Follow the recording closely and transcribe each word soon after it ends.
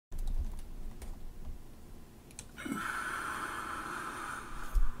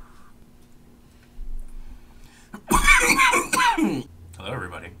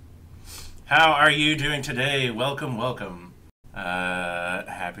How are you doing today? Welcome, welcome.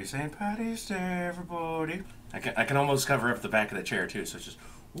 Happy St. Patty's Day, everybody. I can almost cover up the back of the chair, too, so it's just,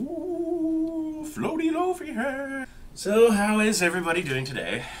 ooh, floaty loafy hair. So, how is everybody doing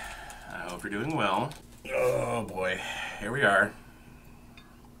today? I hope you're doing well. Oh, boy. Here we are.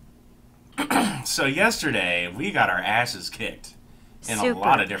 So, yesterday, we got our asses kicked in a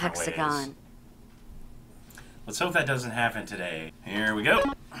lot of different Hexagon ways. Let's hope that doesn't happen today. Here we go.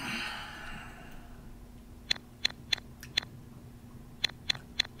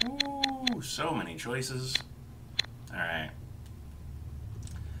 Ooh, so many choices. Alright.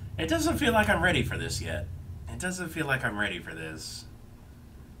 It doesn't feel like I'm ready for this yet. It doesn't feel like I'm ready for this.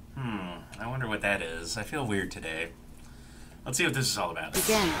 I wonder what that is. I feel weird today. Let's see what this is all about.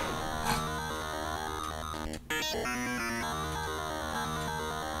 Begin.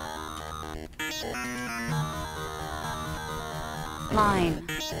 Line.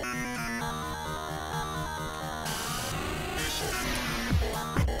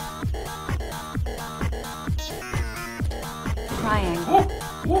 Triangle.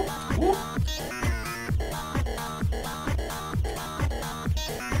 Whoop, whoop.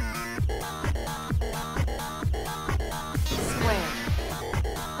 Square.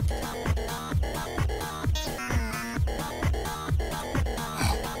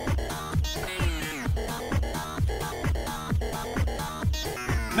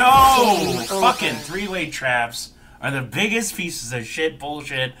 No! Fucking three-way traps are the biggest pieces of shit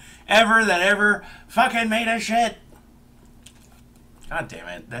bullshit ever that ever fucking made a shit. God damn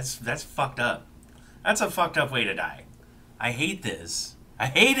it. That's fucked up. That's a fucked up way to die. I hate this. I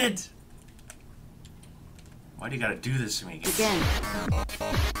hate it! Why do you gotta do this to me again? Begin.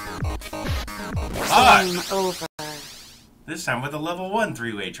 Fuck! Game over. This time with a level 1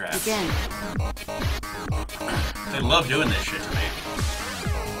 three-way trap. Begin. They love doing this shit to me.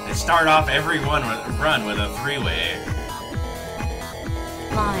 They start off every run with a three-way.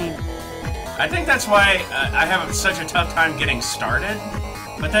 Line. I think that's why I have such a tough time getting started.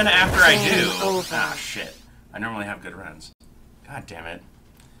 But then after I do... Ah, shit. I normally have good runs. God damn it.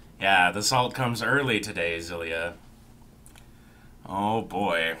 Yeah, the salt comes early today, Zilia. Oh,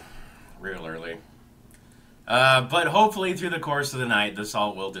 boy. Real early. But hopefully through the course of the night, the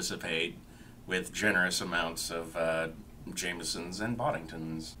salt will dissipate with generous amounts of Jamesons and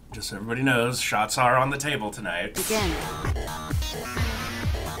Boddingtons. Just so everybody knows, shots are on the table tonight. Begin.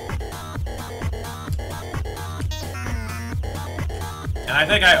 And I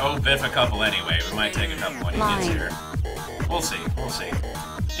think I owe Biff a couple anyway. We might take a couple when he gets here. We'll see. We'll see.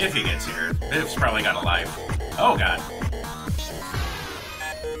 If he gets here. Biff's probably got a life. Oh, God.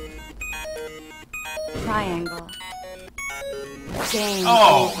 Triangle. Game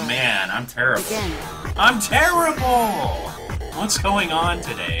Oh, over. man. I'm terrible. Begin. I'm terrible! What's going on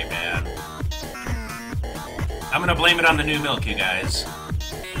today, man? I'm gonna blame it on the new milk, you guys.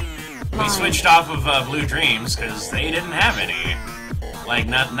 We switched off of Blue Dreams because they didn't have any. Like,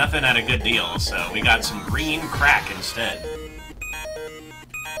 nothing at a good deal, so we got some green crack instead.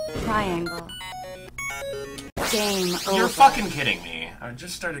 Triangle. Game over. You're fucking kidding me. I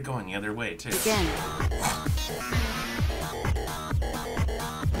just started going the other way, too. Begin.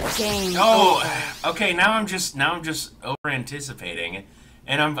 Game Oh, over. okay, now I'm just over-anticipating,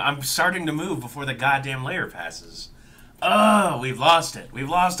 and I'm starting to move before the goddamn layer passes. Oh, we've lost it. We've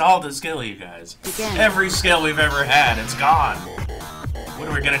lost all the skill, you guys. Begin. Every skill we've ever had, it's gone. What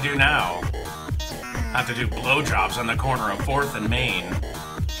are we gonna do now? Have to do blowjobs on the corner of 4th and Main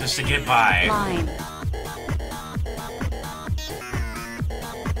just to get by. Line.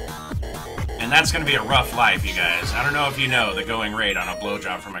 And that's gonna be a rough life, you guys. I don't know if you know the going rate on a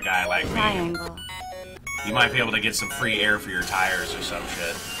blowjob from a guy like me. Triangle. You might be able to get some free air for your tires or some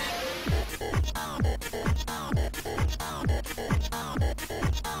shit.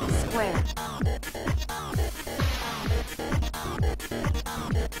 Square.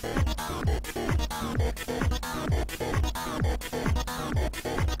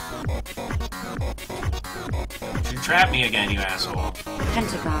 You trapped me again, you asshole.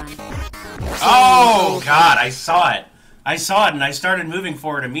 Pentagon. Oh, God, I saw it. I saw it, and I started moving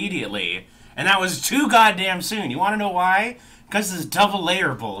forward immediately. And that was too goddamn soon. You want to know why? Because this double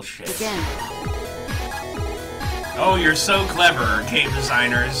layer bullshit. Begin. Oh, you're so clever, game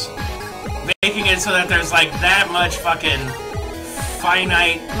designers. Making it so that there's, like, that much fucking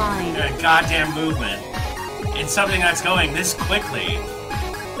finite goddamn movement. It's something that's going this quickly.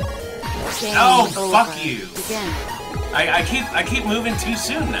 Game Oh, over. fuck you. Begin. I keep moving too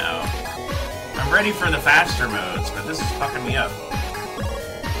soon now. I'm ready for the faster modes, but this is fucking me up.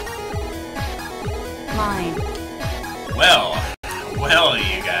 Line. Well, Well,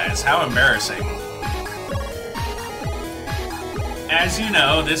 you guys, how embarrassing. As you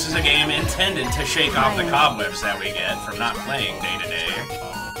know, this is a game intended to shake off the cobwebs that we get from not playing day to day.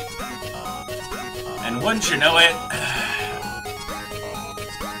 And wouldn't you know it,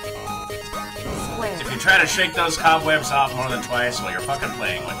 if you try to shake those cobwebs off more than twice, well, you're fucking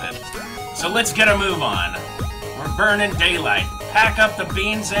playing with it. So let's get a move on. We're burning daylight. Pack up the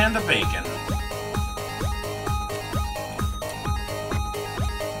beans and the bacon.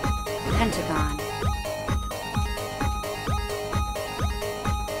 Hexagon.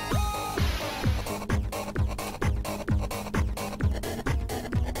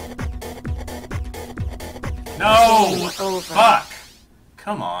 No! Fuck!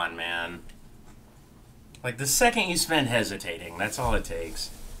 Come on, man. Like, the second you spend hesitating, that's all it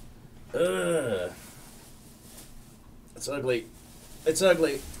takes. Ugh. It's ugly. It's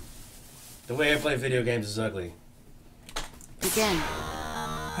ugly. The way I play video games is ugly. Begin.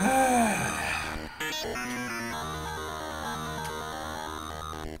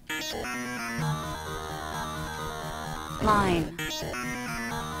 Line.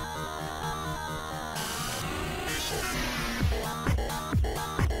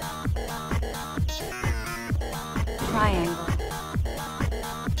 Triangle.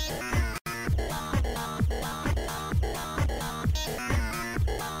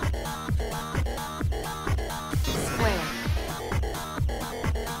 Square.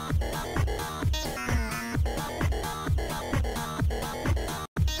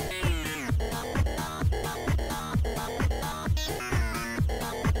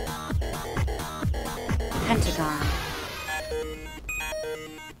 Pentagon.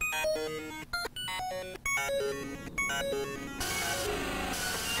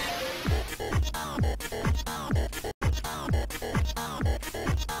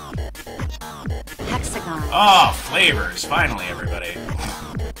 Hexagon. Oh, flavors. Finally, everybody.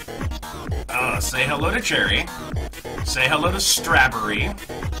 Say hello to cherry. Say hello to strawberry.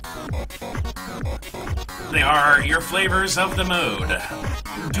 They are your flavors of the mode.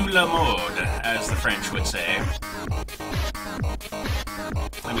 Du la mode, as the French would say.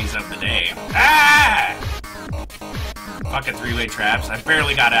 That means of the day. Ah! Fucking three-way traps. I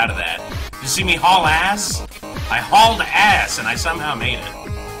barely got out of that. You see me haul ass? I hauled ass, and I somehow made it.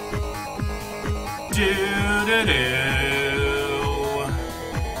 Do-do-do.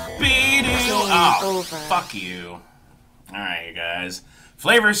 Be-do. Oh, fuck you. Alright, you guys.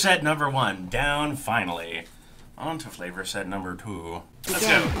 Flavor set number 1 down, finally. On to flavor set number 2. Let's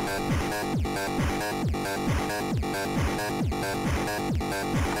go.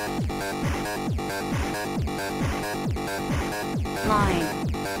 Line.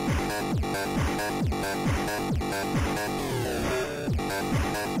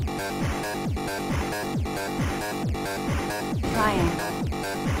 Triangle.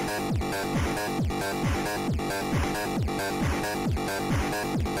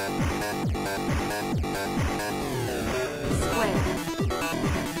 Square.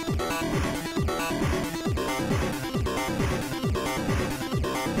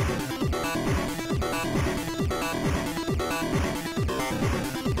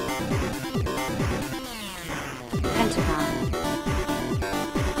 Pentagon.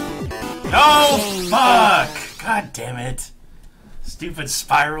 No! Fuck! God damn it. Stupid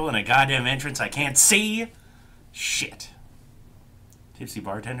spiral and a goddamn entrance I can't see. Shit. Tipsy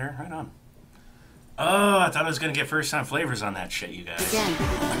bartender? Right on. Oh, I thought I was gonna get first time flavors on that shit, you guys. Again.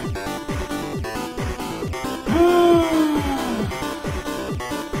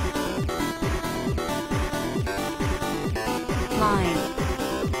 Line.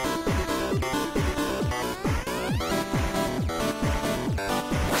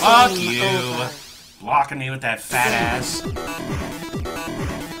 Fuck you. Blocking me with that fat ass.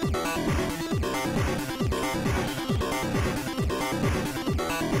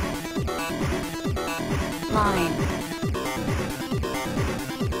 Line.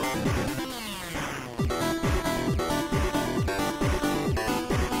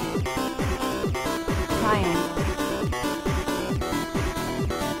 Triangle.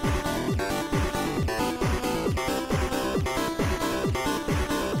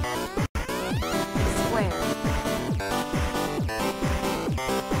 Square.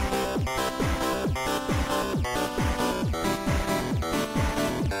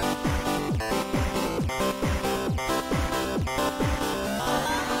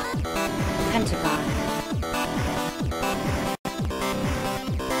 Pentagon.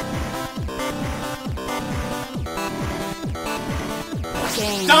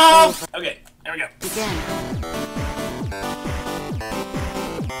 Game. No! Okay, there we go. Begin.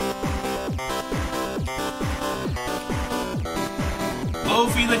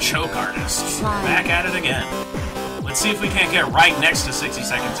 Loafy the choke artist. Slime. Back at it again. Let's see if we can't get right next to 60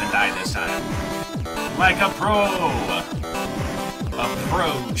 seconds and die this time. Like a pro. A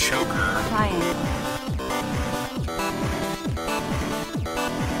pro choker. Triangle.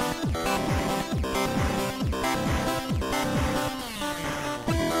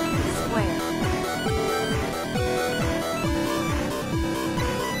 Square.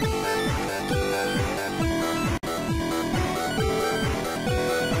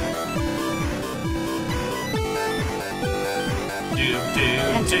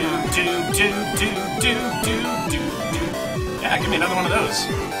 Yeah, give me another one of those.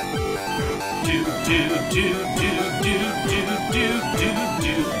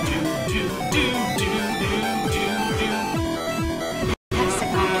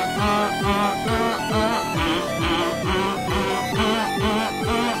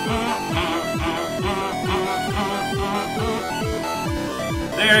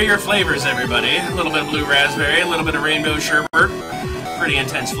 There are your flavors, everybody. A little bit of blue raspberry, a little bit of rainbow sherbet. Pretty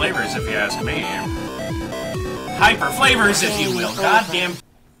intense flavors, if you ask me. Hyper flavors, if you will. Goddamn.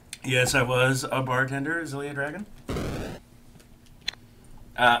 Yes, I was a bartender, Zillia Dragon.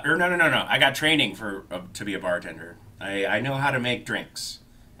 No. I got training for to be a bartender. I know how to make drinks,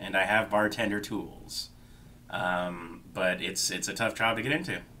 and I have bartender tools. But it's a tough job to get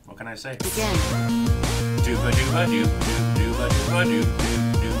into. What can I say? Begin. Dooba dooba doo dooba dooba doo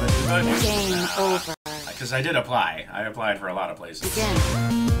dooba dooba doo. Game over. Because I did apply. I applied for a lot of places. Begin.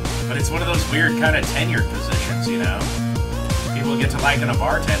 But it's one of those weird kind of tenured positions, you know? People get to liking a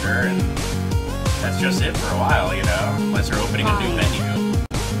bartender, and that's just it for a while, you know? Unless they're opening a new venue.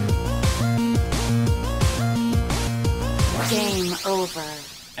 Game over.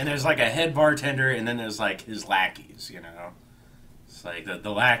 And there's like a head bartender, and then there's like his lackeys, you know? It's like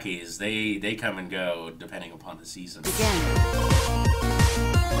the lackeys, they come and go depending upon the season. Begin.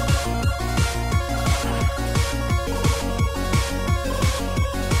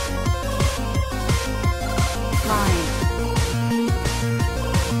 Line.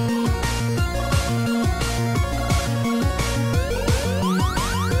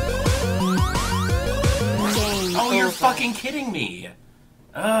 Game Oh, you're over. fucking kidding me!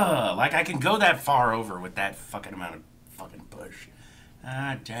 Ugh, like I can go that far over with that fucking amount of fucking push.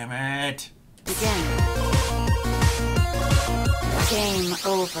 Ah, damn it. Begin. Game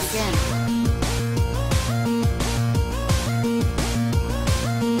over. Begin.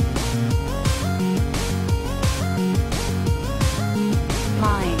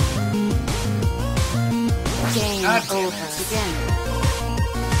 Line. Game God damn over. it. Begin.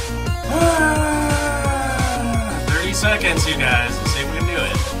 30 seconds, you guys. Let's see if we can do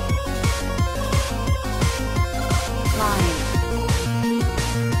it. Line.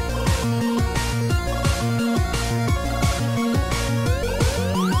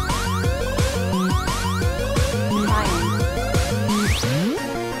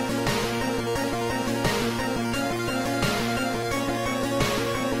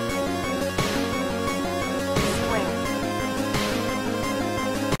 Square.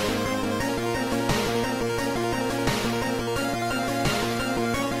 30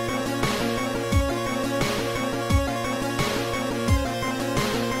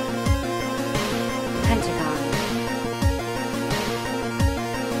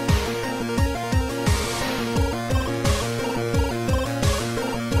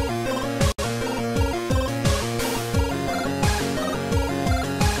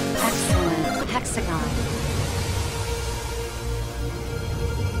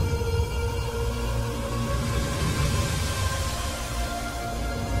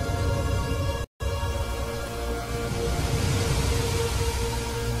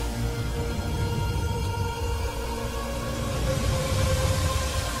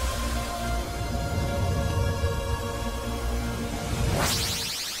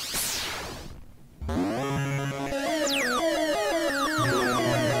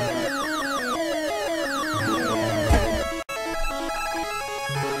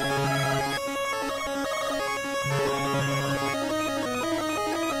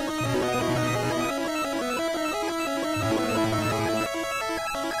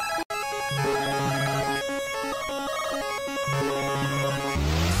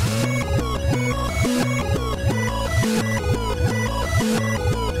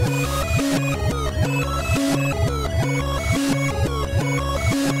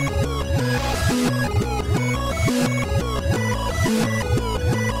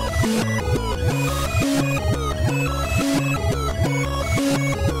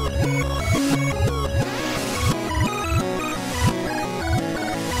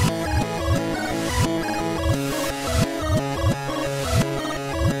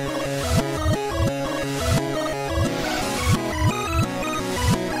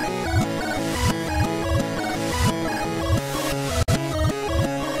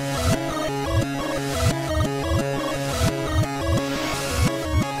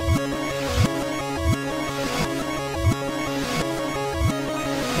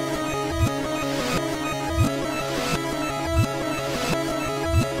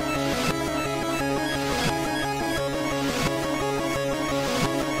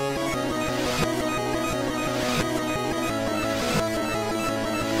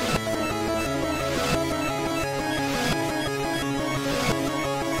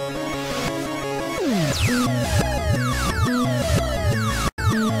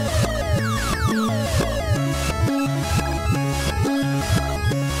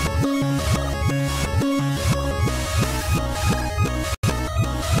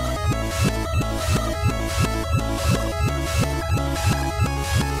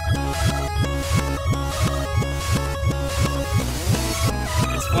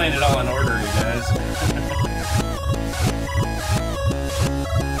 explain it all in order, you guys.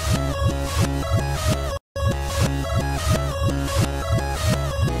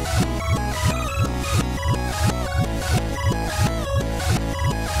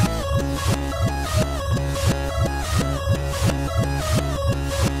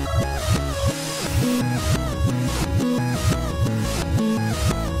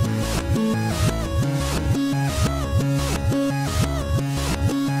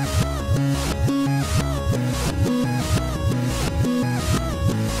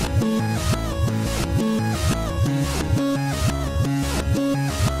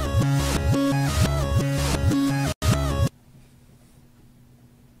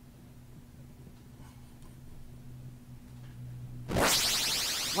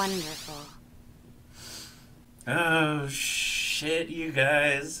 Wonderful. Oh, shit, you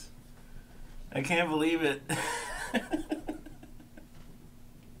guys. I can't believe it.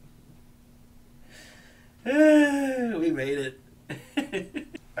 We made it.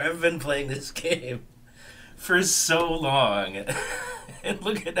 I've been playing this game for so long. And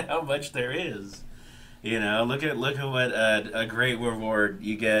look at how much there is. You know, look at what a great reward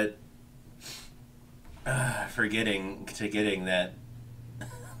you get for getting that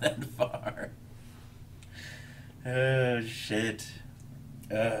that far. Oh, shit.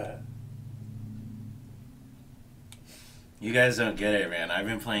 You guys don't get it, man. I've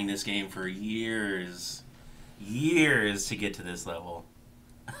been playing this game for years. Years to get to this level.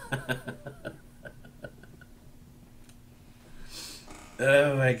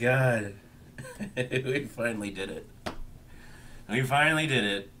 Oh my god. We finally did it. We finally did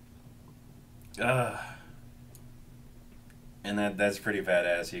it. And that's pretty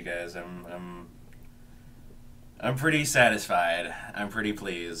badass, you guys. I'm pretty satisfied. I'm pretty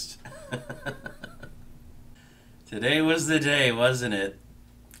pleased. Today was the day, wasn't it?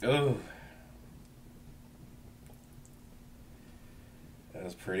 Oh. That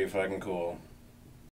was pretty fucking cool.